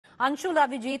Anshul,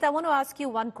 Avijit, I want to ask you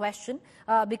one question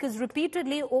because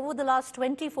repeatedly over the last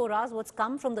 24 hours, what's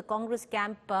come from the Congress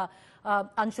camp,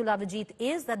 Anshul, Avijit,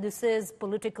 is that this is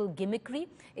political gimmickry.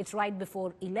 It's right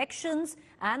before elections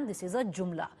and this is a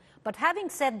jumla. But having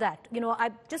said that,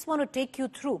 I just want to take you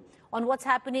through on what's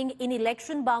happening in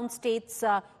election-bound states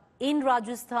in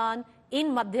Rajasthan, in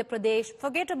Madhya Pradesh.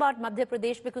 Forget about Madhya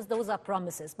Pradesh because those are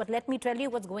promises. But let me tell you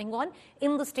what's going on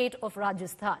in the state of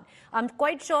Rajasthan. I'm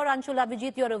quite sure, Anshul,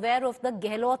 Avijit, you're aware of the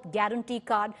Govt guarantee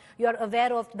card. You're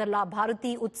aware of the La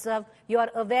Bharati Utsav. You're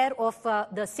aware of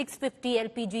the 650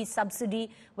 LPG subsidy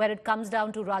where it comes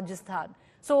down to Rajasthan.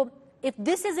 So if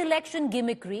this is election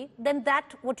gimmickry, then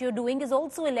that what you're doing is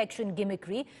also election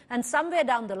gimmickry. And somewhere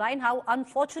down the line, how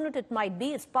unfortunate it might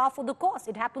be, it's par for the course.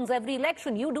 It happens every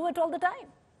election. You do it all the time.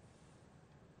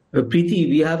 Preeti,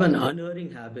 we have an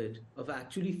unerring habit of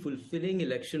actually fulfilling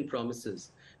election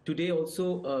promises. Today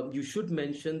also, you should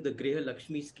mention the Griha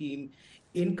Lakshmi scheme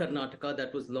in Karnataka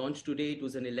that was launched today. It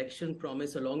was an election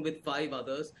promise along with 5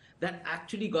 others that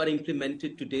actually got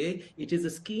implemented today. It is a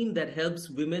scheme that helps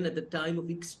women at the time of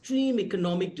extreme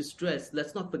economic distress.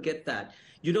 Let's not forget that.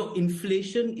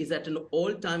 Inflation is at an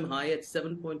all-time high at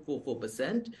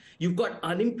 7.44%. You've got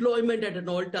unemployment at an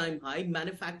all-time high.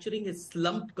 Manufacturing has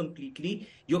slumped completely.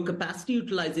 Your capacity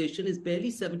utilization is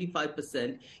barely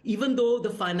 75%. Even though the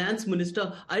finance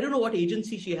minister, I don't know what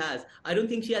agency she has. I don't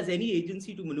think she has any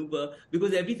agency to maneuver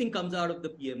because everything comes out of the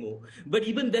PMO. But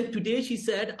even then today she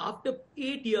said after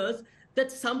 8 years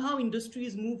that somehow industry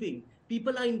is moving.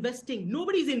 People are investing.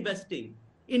 Nobody's investing.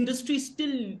 Industry is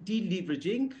still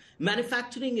deleveraging.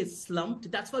 Manufacturing is slumped.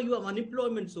 That's why you have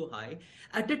unemployment so high.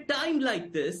 At a time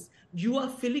like this,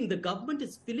 the government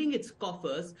is filling its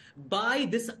coffers by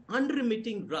this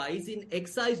unremitting rise in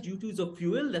excise duties of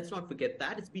fuel. Let's not forget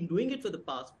that. It's been doing it for the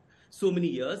past so many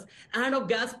years, and of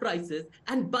gas prices.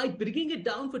 And by bringing it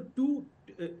down for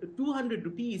 200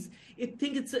 rupees, I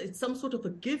think it's some sort of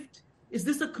a gift. Is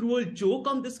this a cruel joke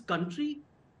on this country?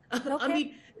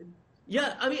 Okay.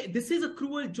 This is a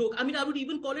cruel joke. I would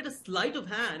even call it a sleight of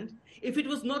hand if it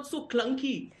was not so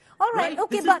clunky. All right,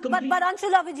 okay, but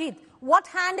Anshul, Avijit, what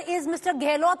hand is Mr.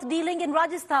 Gehlot dealing in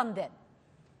Rajasthan then?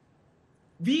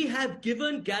 We have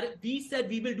we said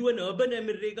we will do an urban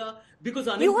MREGA because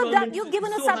unemployment you've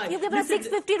given is so high. You've given a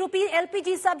 650 rupee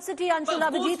LPG subsidy, Anshul,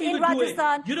 Avijit, in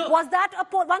Rajasthan. Do was that a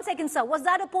poll? 1 second, sir. Was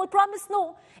that a poll promise?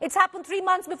 No. It's happened 3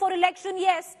 months before election,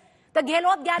 yes. The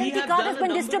Gehlot guarantee card has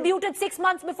been distributed 6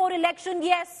 months before election,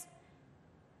 yes.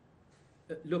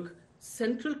 Look,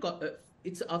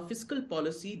 it's our fiscal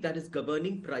policy that is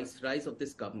governing price rise of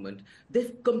this government.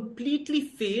 They've completely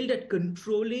failed at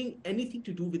controlling anything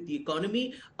to do with the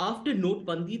economy. After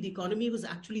Notbandi, the economy was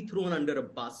actually thrown under a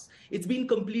bus. It's been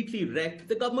completely wrecked.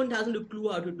 The government hasn't a clue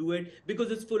how to do it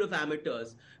because it's full of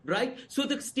amateurs, right? So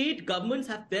the state governments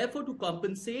have therefore to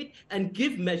compensate and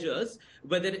give measures,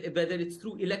 whether it's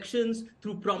through elections,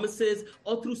 through promises,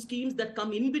 or through schemes that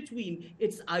come in between.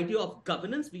 It's idea of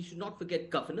governance. We should not forget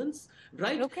governance,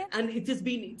 right? Okay. And it has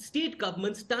been state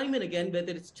governments time and again,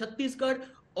 whether it's Chhattisgarh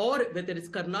or whether it's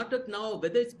Karnataka now,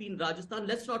 whether it's been Rajasthan.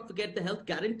 Let's not forget the health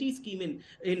guarantee scheme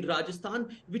in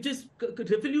Rajasthan, which is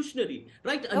revolutionary,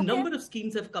 right? A number of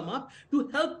schemes have come up to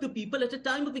help the people at a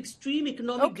time of extreme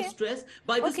economic distress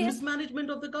by this mismanagement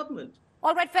of the government.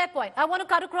 All right, fair point. I want to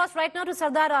cut across right now to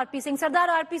Sardar RP Singh. Sardar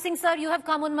RP Singh, sir, you have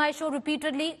come on my show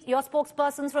repeatedly. Your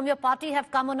spokespersons from your party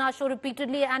have come on our show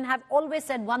repeatedly and have always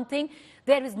said one thing.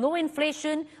 There is no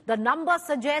inflation. The numbers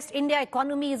suggest India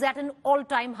economy is at an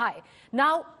all-time high.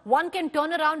 Now, one can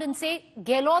turn around and say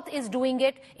Gehlot is doing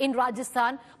it in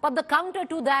Rajasthan. But the counter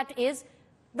to that is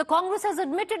the Congress has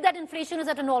admitted that inflation is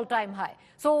at an all-time high.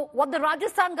 So what the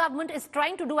Rajasthan government is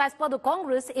trying to do as per the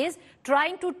Congress is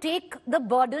trying to take the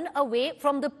burden away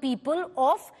from the people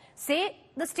of, say,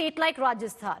 the state like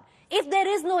Rajasthan. If there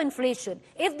is no inflation,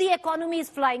 if the economy is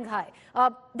flying high,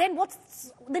 then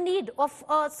what's the need of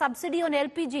a subsidy on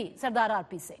LPG, Sardar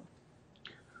RP Singh?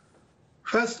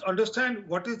 First, understand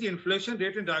what is the inflation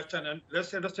rate in Rajasthan, and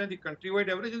let's understand the countrywide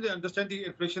average and understand the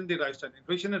inflation in Rajasthan.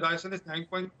 Inflation in Rajasthan is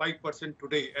 9.5%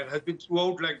 today and has been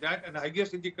throughout like that and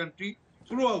highest in the country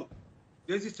throughout.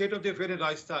 There's the state of the affair in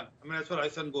Rajasthan, as far as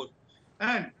Rajasthan goes.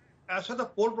 And as far as the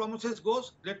poll promises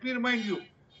goes, let me remind you,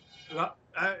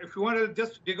 if you want to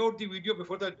just dig out the video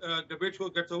before the debate show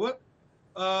gets over,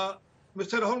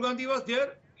 Mr. Rahul Gandhi was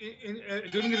there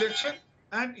during election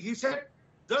and he said,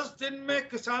 10 दिन में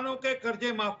किसानों के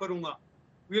कर्जे माफ करूंगा.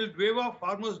 We'll waive off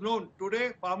farmers' loan.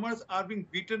 Today, farmers are being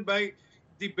beaten by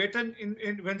the baton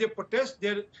when they protest.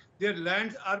 Their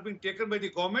lands are being taken by the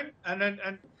government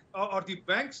or the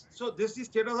banks. So this is the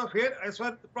state of affairs as far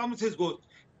as the promises goes.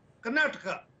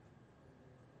 Karnataka,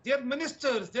 their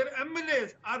ministers, their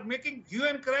MLAs are making hue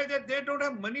and cry that they don't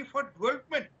have money for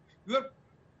development. You are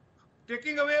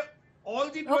taking away all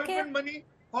the development money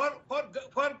for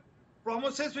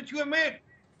promises which you have made,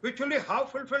 which will be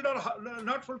half fulfilled or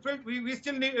not fulfilled. We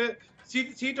still need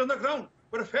see it on the ground.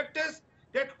 But the fact is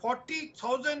that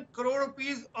 40,000 crore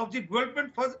rupees of the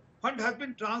development fund has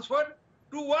been transferred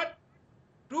to what?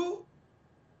 To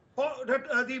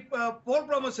the poor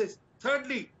promises.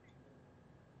 Thirdly,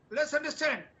 let's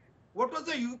understand what was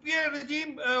the UPA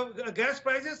regime gas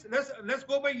prices. Let's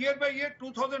go by year.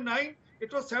 2009,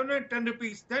 it was 710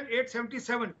 rupees, then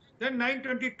 877, then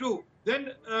 922,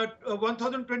 then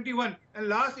 1021, and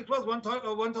last it was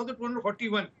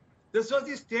 1241. This was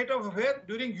the state of affair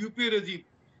during UPA regime.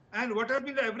 And what has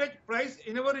been the average price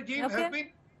in our regime has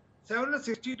been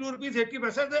 762 rupees 80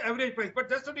 paisa, the average price. But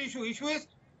that's not the issue. Issue is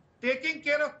taking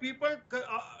care of people,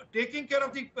 taking care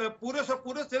of the poorest of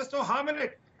poorest. There is no harm in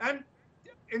it. And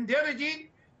in their regime,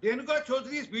 Renuka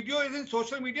Chaudhary's video is in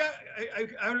social media.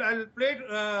 I'll play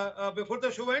it before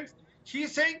the show ends. She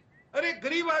is saying, "Arey,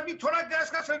 गरीब आदमी थोड़ा gas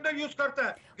का cylinder use करता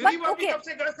है. गरीब आदमी कब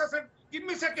से गैस का cylinder? Give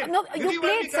me a second. No, गरीब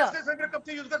आदमी गैस का सिलेंडर कब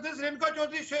से यूज करता है?" This is Renuka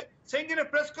Chaudhary saying in a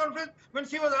press conference when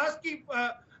she was asked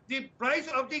the price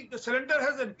of the cylinder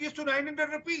has increased to 900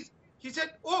 rupees. She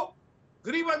said, "Oh,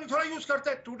 गरीब आदमी थोड़ा यूज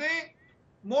करता है." Today,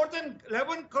 more than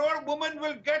 11 crore women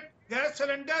will get gas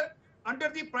cylinder under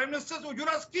the Prime Minister's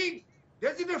Ujjwala scheme.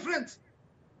 There's the difference.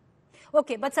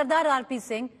 Okay, but Sardar R.P.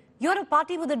 Singh, you're a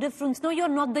party with a difference. No, you're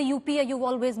not the UPA you've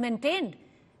always maintained.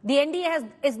 The NDA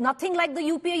is nothing like the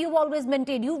UPA you've always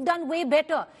maintained. You've done way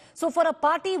better. So for a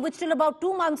party which till about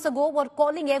 2 months ago were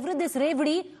calling this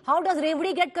Revdi, how does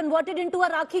Revdi get converted into a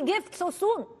Rakhi gift so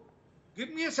soon?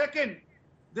 Give me a second.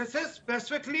 This is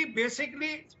specifically,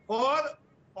 basically for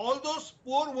all those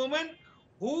poor women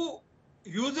who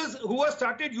have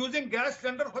started using gas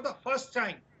cylinder for the first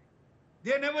time.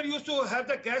 They never used to have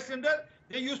the gas cylinder.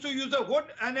 They used to use the wood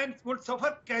and then would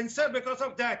suffer cancer because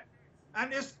of that.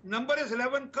 And its number is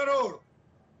 11 crore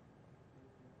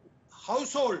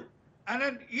household. And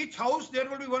in each house there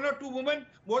will be 1 or 2 women,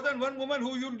 more than 1 woman who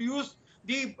will use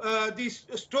the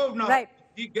stove now. Right.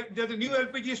 The new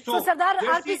LPG stove. So Sardar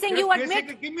R.P. Singh, you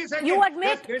admit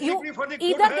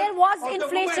either there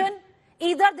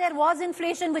was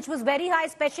inflation, which was very high,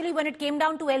 especially when it came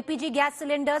down to LPG gas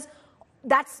cylinders.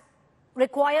 That's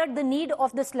required the need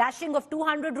of the slashing of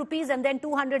 200 rupees and then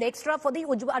 200 extra for the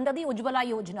under the Ujjwala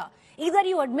Yojana. Either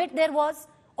you admit there was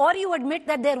or you admit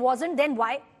that there wasn't, then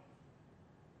why?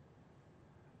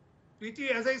 Preeti,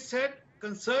 as I said,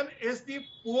 concern is the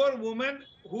poor woman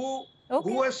who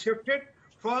has shifted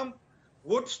from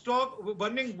wood stock,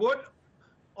 burning wood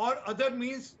or other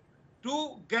means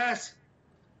to gas,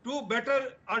 to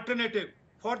better alternative.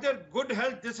 For their good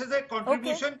health, this is a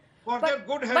contribution. For their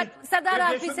good health. But Sardar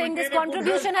R.P. saying this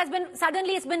contribution has been,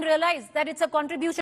 suddenly it's been realized that it's a contribution